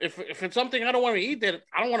eat. If it's something I don't want to eat, then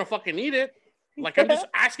I don't want to fucking eat it. Like, I'm just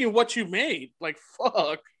asking what you made. Like,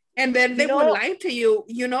 fuck. And then they would lie to you.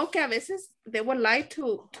 You know que a veces they would lie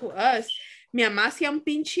to us. Mi mamá hacía un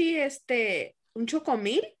pinche, un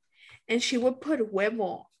chocomil, and she would put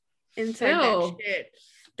huevo inside that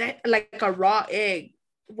shit. Like a raw egg.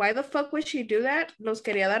 Why the fuck would she do that? Nos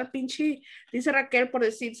quería dar pinche, dice Raquel, por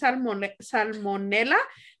decir salmonela,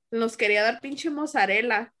 nos quería dar pinche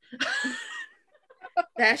mozzarella.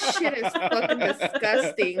 That shit is fucking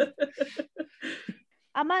disgusting.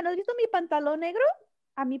 Ama, ¿no has visto mi pantalón negro?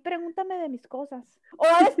 A mí pregúntame de mis cosas. O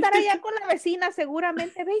va a estar allá con la vecina,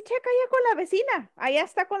 seguramente. Ve y checa allá con la vecina. Allá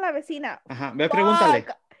está con la vecina. Ajá, ve, pregúntale.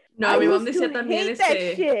 Fuck. No, I mi mamá used decía to también, hate that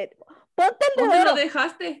shit. Ponte el de ¿dónde lo oro.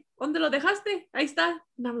 dejaste? ¿Dónde lo dejaste? Ahí está.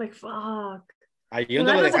 And I'm like, fuck. Ahí Well,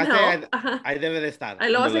 donde lo that doesn't dejaste, help. Ajá. ahí debe de estar.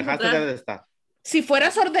 Ahí lo Donde vas a lo dejaste encontrar. debe de estar. Si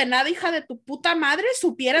fueras ordenada, hija de tu puta madre,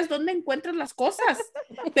 supieras dónde encuentras las cosas.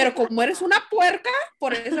 Pero como eres una puerca,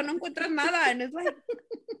 por eso no encuentras nada. And it's like,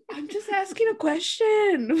 I'm just asking a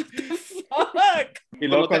question. What the fuck? Y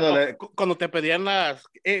luego Cuando te pedían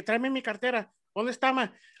tráeme mi cartera. ¿Dónde está,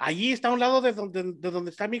 ma? Allí está a un lado de donde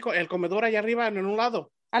está el comedor, allá arriba, en un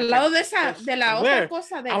lado. Al lado de la otra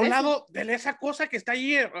cosa. A un lado de esa cosa que está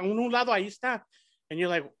allí, a un lado, ahí está. And you're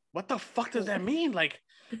like, what the fuck does that mean? Like,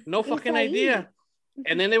 no fucking idea.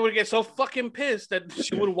 And then they would get so fucking pissed that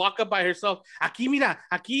she would walk up by herself. Aquí, mira,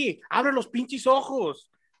 aquí, abre los pinches ojos.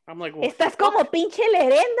 I'm like, well, Estás como pinche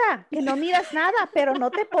lerenda, que no miras nada, pero no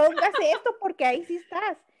te pongas esto porque ahí sí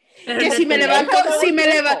estás. Que si me levanto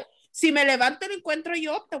y lo encuentro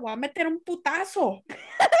yo, te voy a meter un putazo.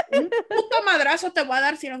 Un puto madrazo te voy a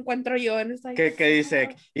dar si lo encuentro yo. ¿Qué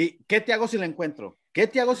dice? ¿Y qué te hago si la encuentro? ¿Qué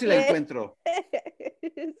te hago si la encuentro?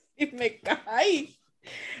 Y me cae.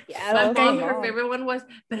 Yeah, Her favorite one was,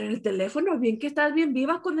 pero en el teléfono, bien que estás bien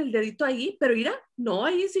viva con el dedito ahí, pero mira, no,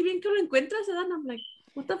 ahí sí bien que lo encuentras, ¿verdad? I'm like,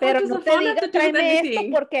 what the fuck pero does no the te phone have digas to do with tráeme esto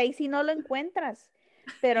anything? porque ahí sí no lo encuentras.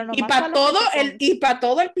 Pero Y para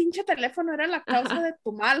todo el pinche teléfono era la causa de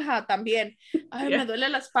tu malja también. Ay, me duele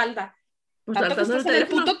la espalda. Pues Tanto que saltando estás en el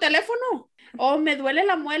puto teléfono. O me duele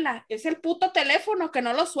la muela. Es el puto teléfono que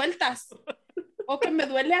no lo sueltas. O que me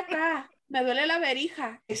duele acá. Me duele la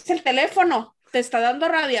verija. Es el teléfono. Te está dando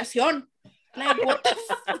radiación. Like, what the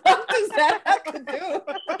fuck does that have to do?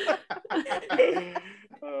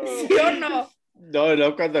 ¿Sí o no?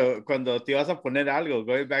 No, cuando te ibas a poner algo,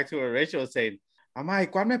 going back to what Rachel was saying, mamá, ¿y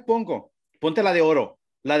cuál me pongo? Ponte la de oro.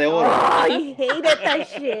 La de oro. Oh, I hated that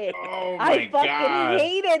shit. Oh I my fucking God.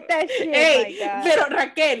 hated that shit. Hey, my God. pero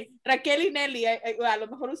Raquel y Nelly, a lo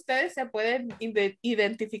mejor ustedes se pueden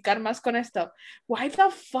identificar más con esto. Why the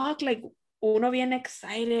fuck, like, uno bien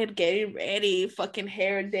excited, getting ready, fucking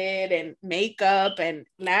hair did, and makeup, and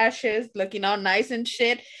lashes, looking all nice and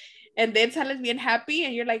shit, and then sales bien happy,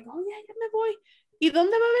 and you're like, oh yeah, ya me voy. ¿Y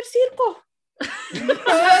dónde va a haber circo?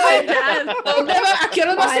 ¿Dónde va? ¿A qué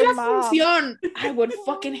hora va a ser la función? I would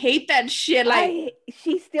fucking hate that shit. Like,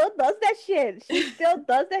 she still does that shit. She still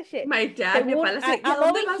does that shit. My dad, mi papá le dice, ¿y a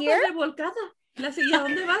dónde vas tan revolcada? Le dice, ¿y a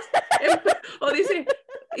dónde vas? O dice,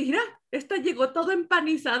 mira, esta llegó todo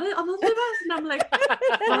empanizada. ¿A dónde vas? And I'm like,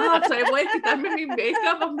 fuck, so voy a quitarme mi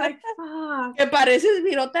makeup. I'm like, fuck. Que pareces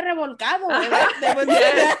virote revolcado.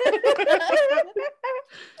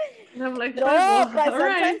 And I'm like, no, fuck, but all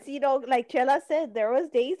sometimes, right. you know, like Chela said, there was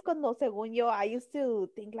days cuando, según yo, I used to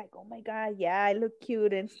think like, oh my God, yeah, I look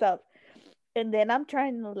cute and stuff. And then I'm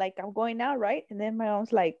trying to, like, I'm going out, right? And then my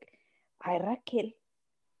mom's like, ay, Raquel,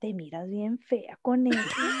 te miras bien fea con eso.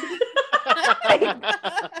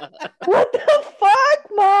 What the fuck,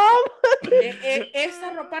 mom?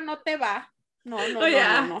 Esa ropa no te va. No.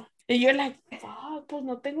 Y yo like, fuck, pues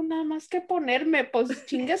no tengo nada más que ponerme, pues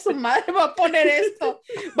chingue su madre va a poner esto.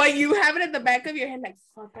 But you have it in the back of your head like,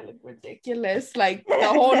 fuck, I look ridiculous, like the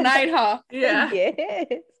whole night, huh? Yeah.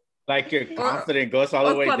 Yes. Like your confidence goes all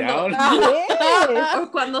the way down. Yes. O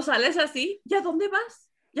cuando sales así, ¿ya dónde vas?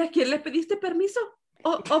 ¿Ya a quién le pediste permiso?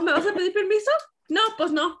 ¿O me vas a pedir permiso? No,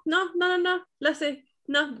 pues no, la sé.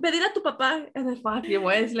 No, pedir a tu papá. And then, fuck, yo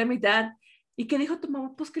voy a decirle a mi dad. ¿Y qué dijo tu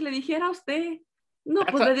mamá? Pues que le dijera a usted. No,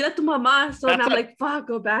 pues le diré a tu mamá. So now I'm like, fuck,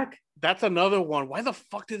 go back. That's another one. Why the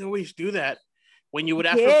fuck do they always do that? When you would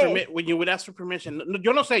ask for permission. No,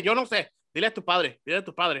 yo no sé. Dile a tu padre.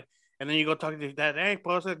 And then you go talk to your dad. Hey,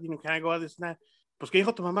 can I go out this and that? Pues, ¿qué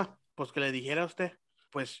dijo tu mamá? Pues que le dijera a usted.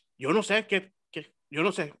 Pues, yo no sé. Yo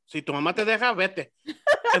no sé. Si tu mamá te deja, vete.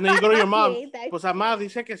 And then you go to your mom. Pues, mamá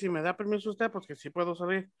dice que si me da permiso usted, pues que sí puedo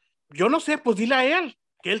salir. Yo no sé. Pues, dile a él.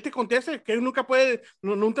 Que él te conteste, que él nunca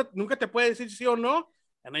te puede decir sí o no.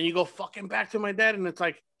 And then you go fucking back to my dad, and it's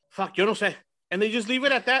like, fuck, yo no sé. And they just leave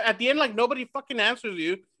it at that. At the end, like, nobody fucking answers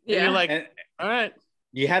you. Yeah. And you're like, all right.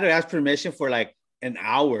 You had to ask permission for like an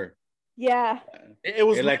hour. Yeah. It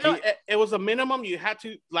was a minimum. You had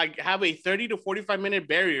to like have a 30 to 45-minute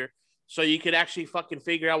barrier so you could actually fucking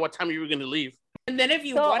figure out what time you were going to leave. And then if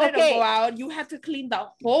you wanted to go out, you had to clean the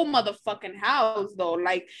whole motherfucking house, though.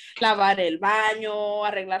 Like, lavar el baño,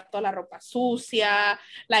 arreglar toda la ropa sucia,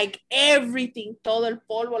 like, everything, todo el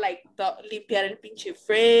polvo, like, limpiar el pinche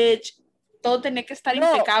fridge. Todo tenía que estar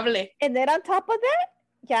impecable. And then on top of that,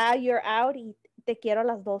 yeah, you're out y te quiero a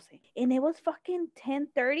las 12. And it was fucking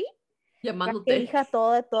 10:30. Llamándote. Hija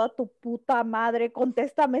toda tu puta madre,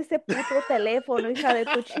 contéstame ese puto teléfono, hija de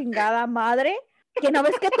tu chingada madre. ¿Que no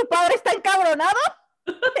ves que tu padre está encabronado?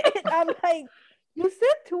 I'm like, you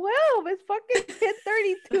said 12, it's fucking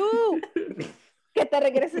 10:32. Que te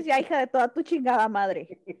regreses ya, hija de toda tu chingada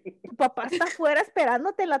madre. Tu papá está afuera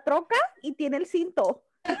esperándote en la troca y tiene el cinto.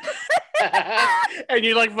 And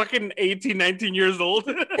you're like fucking 18, 19 years old.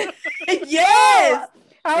 Yes.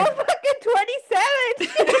 I was fucking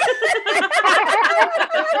 27.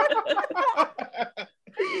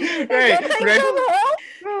 Hey,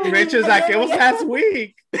 Rich is like, it was last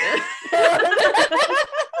week.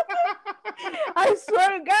 I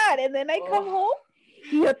swear to God. And then I come home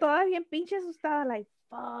y yo todavía bien pinche asustada, like,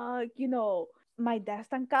 fuck, you know, my dad's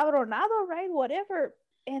tan cabronado, right? Whatever.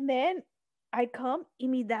 And then I come y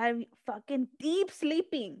mi dad fucking deep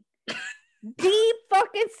sleeping. Deep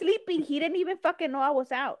fucking sleeping. He didn't even fucking know I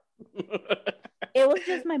was out. It was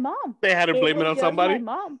just my mom. They had to blame it on somebody.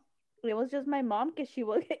 My mom. It was just my mom que she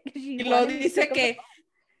was. Y lo dice que,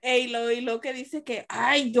 y lo que dice que,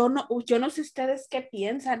 ay, yo no sé ustedes qué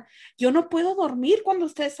piensan. Yo no puedo dormir cuando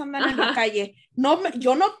ustedes andan en la calle.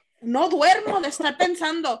 Yo no duermo de estar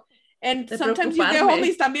pensando. And de sometimes you get home y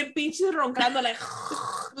están bien pinches roncando,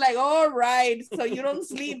 like, all right, so you don't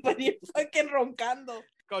sleep, but you're fucking roncando.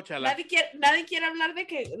 Coachala. Nadie quiere hablar de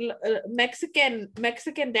que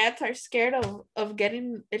Mexican dads are scared of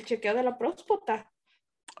getting el chequeo de la próstata.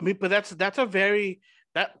 I mean, but that's a very,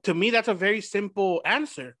 to me, that's a very simple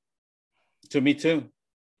answer. To me too.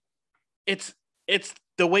 It's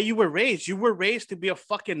the way you were raised. You were raised to be a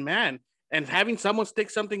fucking man, and having someone stick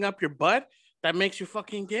something up your butt, that makes you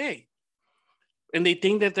fucking gay. And they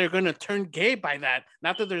think that they're gonna turn gay by that.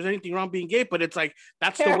 Not that there's anything wrong being gay, but it's like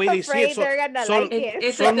that's the way they see it. So, they're gonna like it.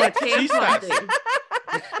 It's so like the tampon machistas. thing.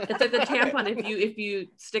 It's like the tampon. If you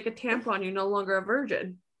stick a tampon, you're no longer a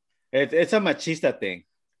virgin. It's a machista thing.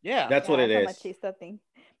 Yeah, That's what it it's is. a machista thing.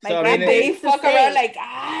 So, I And mean, they used to fuck say- around like,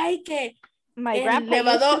 ay, que My el grandpa le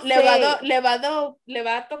va used to say- le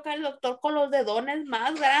va a tocar el doctor con los dedones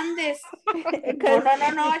más grandes. Because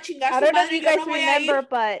No, a chingar I su don't know if madre, you yo guys no voy a remember, ir.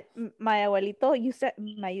 but my abuelito used to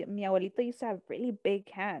mi abuelito used to have really big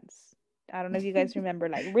hands. I don't know if you guys remember,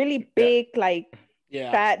 like really big, like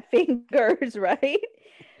yeah. fat fingers, right?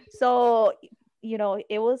 So you know,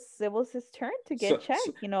 it was his turn to get So-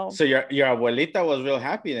 checked. You know, So your abuelita was real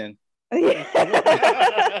happy then.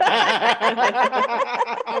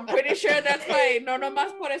 I'm pretty sure that's why, no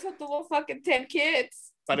nomás por eso tuvo fucking 10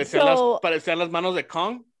 kids. Parecían las manos de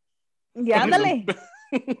Kong. yeah, ándale.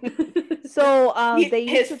 So they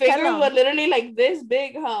His used to tell finger him, was literally like this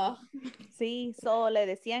big, huh? sí, so le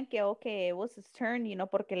decían que okay, it was his turn, you know,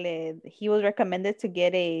 porque he was recommended to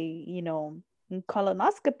get a, you know,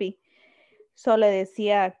 colonoscopy. So le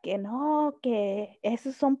decía que no, que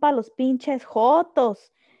esos son para los pinches jotos.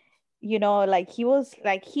 You know, like he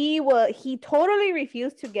totally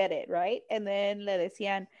refused to get it, right? And then le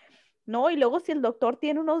decían, no, y luego si el doctor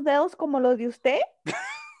tiene unos dedos como los de usted.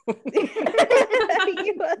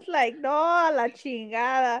 He was like, no, a la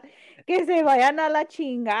chingada. Que se vayan a la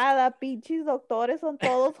chingada, pinches doctores son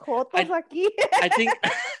todos jotos aquí.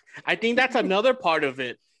 I think that's another part of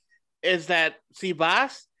it, is that si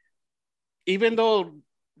vas, even though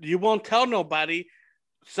you won't tell nobody,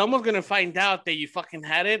 someone's gonna find out that you fucking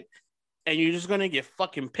had it, and you're just gonna get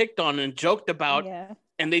fucking picked on and joked about, Yeah.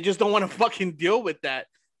 and they just don't want to fucking deal with that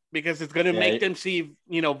because it's gonna make them seem,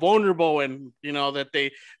 you know, vulnerable, and you know that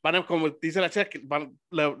they van a, como dice la chica,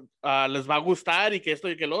 les va a gustar y que esto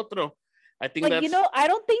y que el otro. I think But that's, you know, I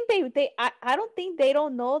don't think I don't think they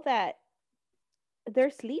don't know that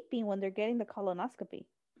they're sleeping when they're getting the colonoscopy.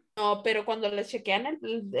 No, pero cuando les chequean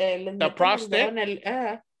les meten el dedo prostate? en el,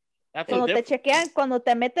 that's Cuando te chequean, cuando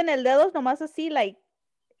te meten el dedo, nomás así, like,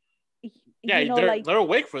 yeah, you know, they're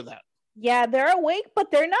awake for that. yeah, they're awake,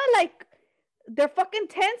 but they're not like, they're fucking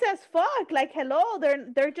tense as fuck. Like, hello,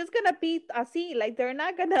 they're just gonna be así, like they're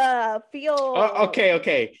not gonna feel. Oh,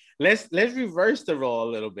 okay. Let's reverse the role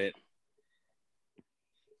a little bit.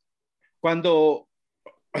 Cuando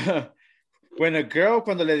le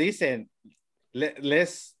dicen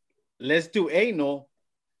let's do anal,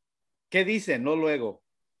 ¿qué dicen? No luego.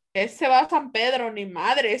 Ese va a San Pedro, ni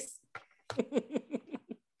madres.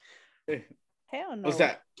 Hell no. O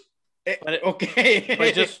sea, okay.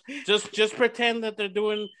 But just pretend that they're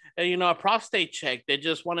doing a prostate check. They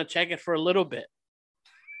just want to check it for a little bit.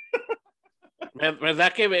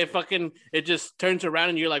 ¿Verdad que it just turns around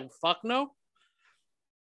and you're like, fuck no?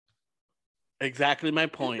 Exactly my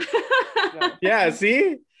point. Yeah,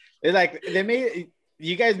 see? It's like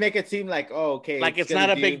you guys make it seem like, oh, okay. Like it's not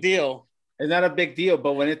a big deal. It's not a big deal,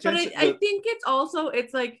 but when it But turns I think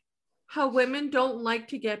it's like how women don't like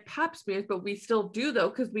to get pap smears, but we still do though,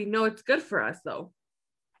 because we know it's good for us though.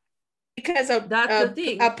 Because That's the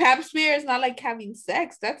thing. a pap smear is not like having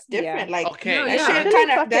sex. That's different. Yeah. Like Okay. No, that yeah. shit Actually kind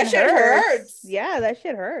of fucking that shit hurts. Yeah, that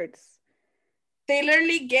shit hurts. They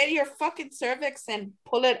literally get your fucking cervix and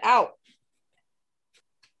pull it out.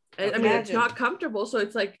 I mean, it's Imagine. not comfortable, so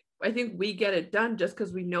it's like I think we get it done just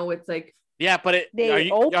because we know it's like Yeah, but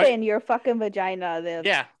They open your fucking vagina.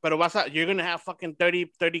 yeah, but what's that? You're gonna have fucking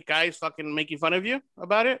 30 guys fucking making fun of you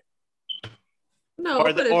about it, no, or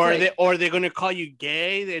but the, it's or like, they or they're gonna call you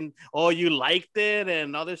gay and you liked it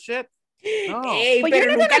and all this shit. No. Ey, But pero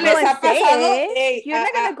you're not nunca gonna go les ha and say pasado. it. Ey, You're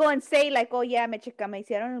not gonna go and say like, oh yeah, me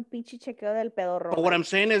hicieron un pinche chequeo del pedorro. But what I'm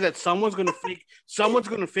saying is that someone's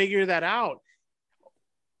gonna figure that out.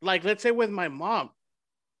 Like, let's say with my mom,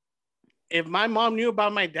 if my mom knew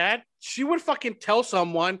about my dad, she would fucking tell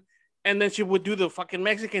someone, and then she would do the fucking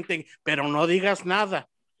Mexican thing, pero no digas nada,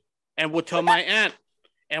 and would tell my aunt.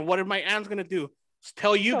 And what are my aunt's gonna do?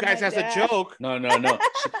 Tell you Tell guys my as dad. a joke. No.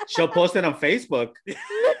 She'll post it on Facebook.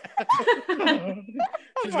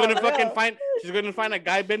 She's gonna For fucking real. she's gonna find a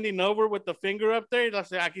guy bending over with the finger up there. Like,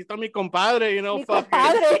 aquí está mi compadre, you know, Mi fucking.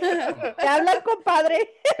 compadre. Te habla el compadre.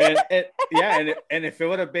 And if it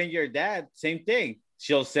would have been your dad, same thing.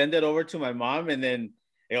 She'll send it over to my mom, and then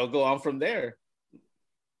it'll go on from there.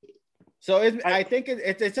 So I think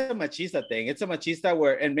it's a machista thing. It's a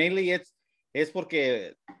machista and mainly it's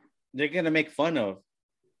porque they're gonna make fun of.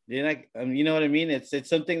 They're like, you know what I mean? It's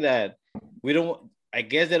something that we don't. I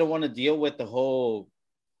guess they don't want to deal with the whole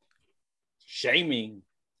shaming.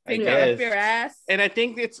 I Finger guess. up your ass. And I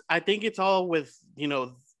think it's all with, you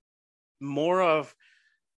know, more of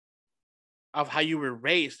how you were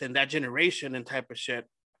raised in that generation and type of shit.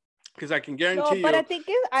 Because I can guarantee No, but you. I think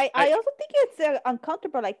I also think it's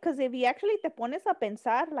uncomfortable. Like, because if you actually te pones a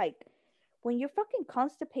pensar, like, when you're fucking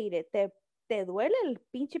constipated, te duele el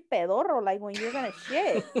pinche pedorro, like when you're gonna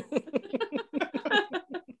shit.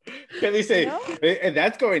 Can they say, You know? and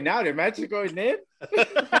that's going out? Imagine going in. No,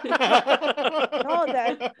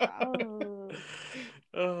 that.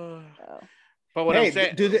 But what I'm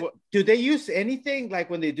saying, do they use anything like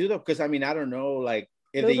when they do that? Because I mean, I don't know, like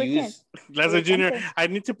if they Lubricant. use. Leslie Jr., I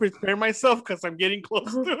need to prepare myself because I'm getting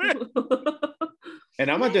close to it. And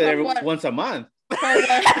I'm gonna do it What? once a month.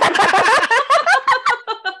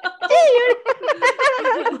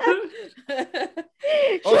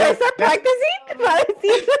 Should I start practicing?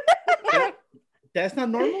 That's not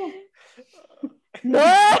normal.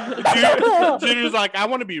 No. Junior's like, I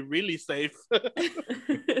want to be really safe.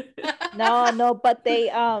 No, but they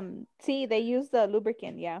they use the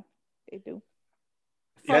lubricant. Yeah, they do.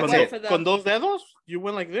 That's What, it. for the- Con dos dedos? You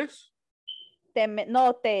went like this? Te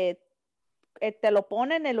lo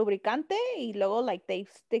ponen el lubricante y luego like they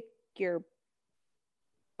stick your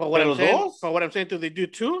But what Pero I'm saying, dos? but what I'm saying, do they do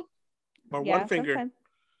two or one finger? sometimes.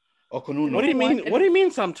 O con uno. What do you mean? What do you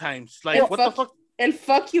mean sometimes? Like, El what the fuck? El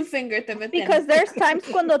fuck you finger te meten. Because there's times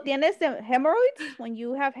cuando tienes the hemorrhoids, when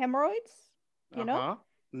you have hemorrhoids, you know. Uh-huh.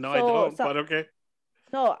 No, So- I don't. so- But okay.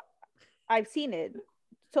 No, I've seen it.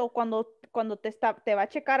 So cuando te va a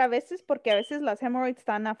checar a veces, porque a veces las hemorrhoids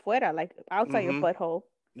están afuera, like outside your Mhm. butthole.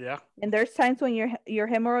 Yeah. And there's times when your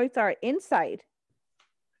hemorrhoids are inside.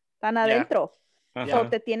 Están Yeah. adentro. Ajá. So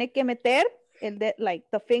te tiene que meter like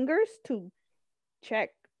the fingers to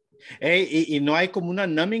check. Hey, y no hay como una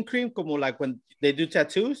numbing cream, como like when they do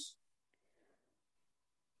tattoos.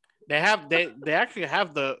 They actually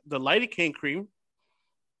have the lidocaine cream,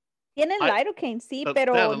 Tienen I- lidocaine, sí, the-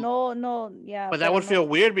 pero yeah, the- no, yeah. but that pero would no. feel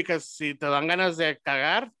weird because si te dan ganas de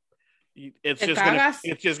cagar, it's Te just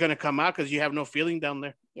cagas. gonna come out because you have no feeling down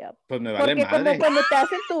there. Yep. Pues me vale Porque como madre. cuando te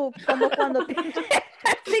hacen como cuando te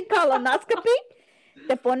hacen colonoscopy,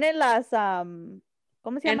 te ponen las,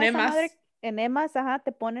 ¿cómo se llama esa Enemas. madre? Enemas, ajá,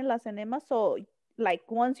 te ponen las enemas. So, like,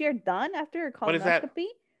 once you're done after your What is that? colonoscopy.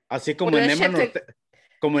 Así como Puro enema, shit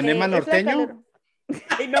como enema it's like a norteño. little-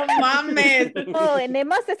 Ay, no mames. No,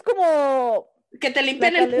 enemas es como Que te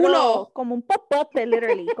limpian like a el little- culo. como un popote,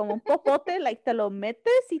 literally. Como un popote, like, te lo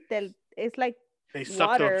metes y it's like, They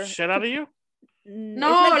suck Water. the shit out of you.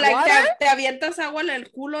 No, it's like water. te avientas agua en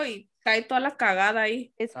el culo y cae toda la cagada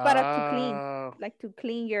ahí. It's para to clean, Ah, like to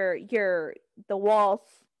clean the walls.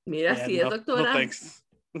 Mira, yeah, sí no, es doctora. No thanks.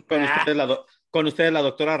 Con ustedes la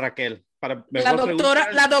doctora Raquel. Para La mejor doctora,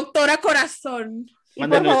 preguntas, la doctora corazón. Y por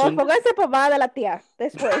Mándenos favor, un- pónganse papá de la tía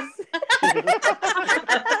después.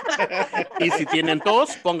 Y si tienen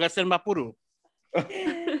tos, póngase el Mapuru. si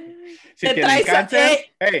Te tienen traes a- cáncer,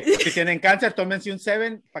 si tienen cáncer, tómense un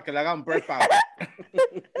 7 para que le hagan burp out.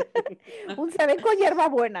 Un 7 con hierba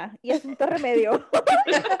buena y asunto remedio.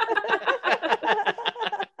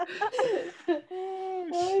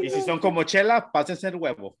 Y si son como Chela, pásense el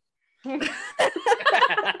huevo.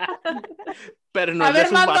 Pero no A el de ver,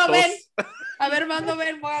 sus Mando, vatos. ven. A ver, Mando,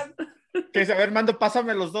 ven, Juan. Que dice, a ver, Mando,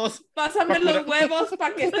 pásame los dos. Pásame los huevos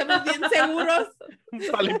para que estemos bien seguros.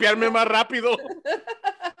 Para limpiarme más rápido.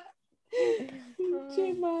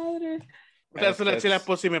 Che madre. Entonces la Chela,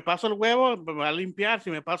 pues si me paso el huevo, me va a limpiar. Si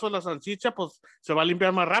me paso la salchicha, pues se va a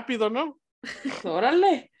limpiar más rápido, ¿no?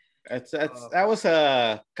 Órale. That was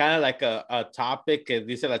a kind of like a topic que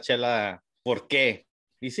dice la Chela, ¿por qué?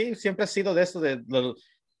 Y sí, siempre ha sido de eso.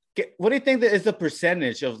 What do you think is the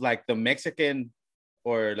percentage of like the Mexican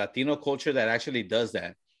or Latino culture that actually does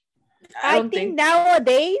that? I think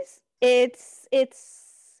nowadays it's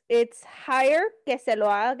higher que se lo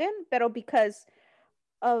hagan, pero because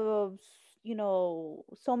of, you know,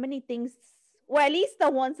 so many things. Well, at least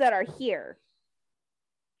the ones that are here.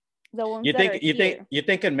 The ones You that think are you here. think you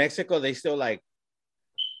think in Mexico they still like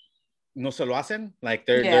no se lo hacen? Like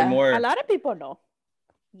they're Yeah. more A lot of people know.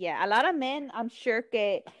 Yeah, a lot of men, I'm sure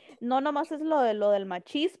que no nomás es lo del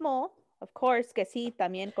machismo, of course que sí,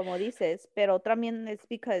 también como dices, pero también es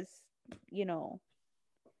because, you know,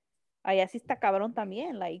 allá sí está cabrón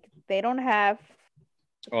también, like they don't have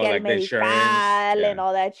que el like the insurance. medical Yeah. and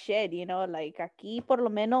all that shit, you know, like aquí por lo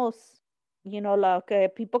menos, you know, lo que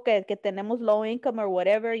people que tenemos low income or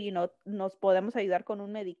whatever, you know, nos podemos ayudar con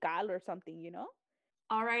un medical or something, you know.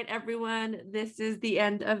 All right, everyone. This is the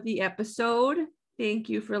end of the episode. Thank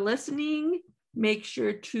you for listening. Make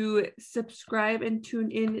sure to subscribe and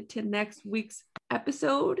tune in to next week's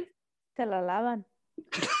episode. Se la lavan.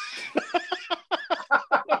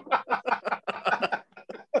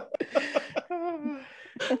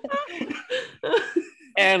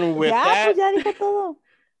 And with Ya, that, pues ya dijo todo.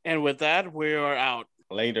 and with that, we are out.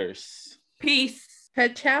 Laters. Peace.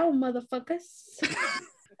 Ciao, motherfuckers.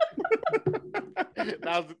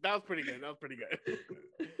 That was pretty good. That was pretty good.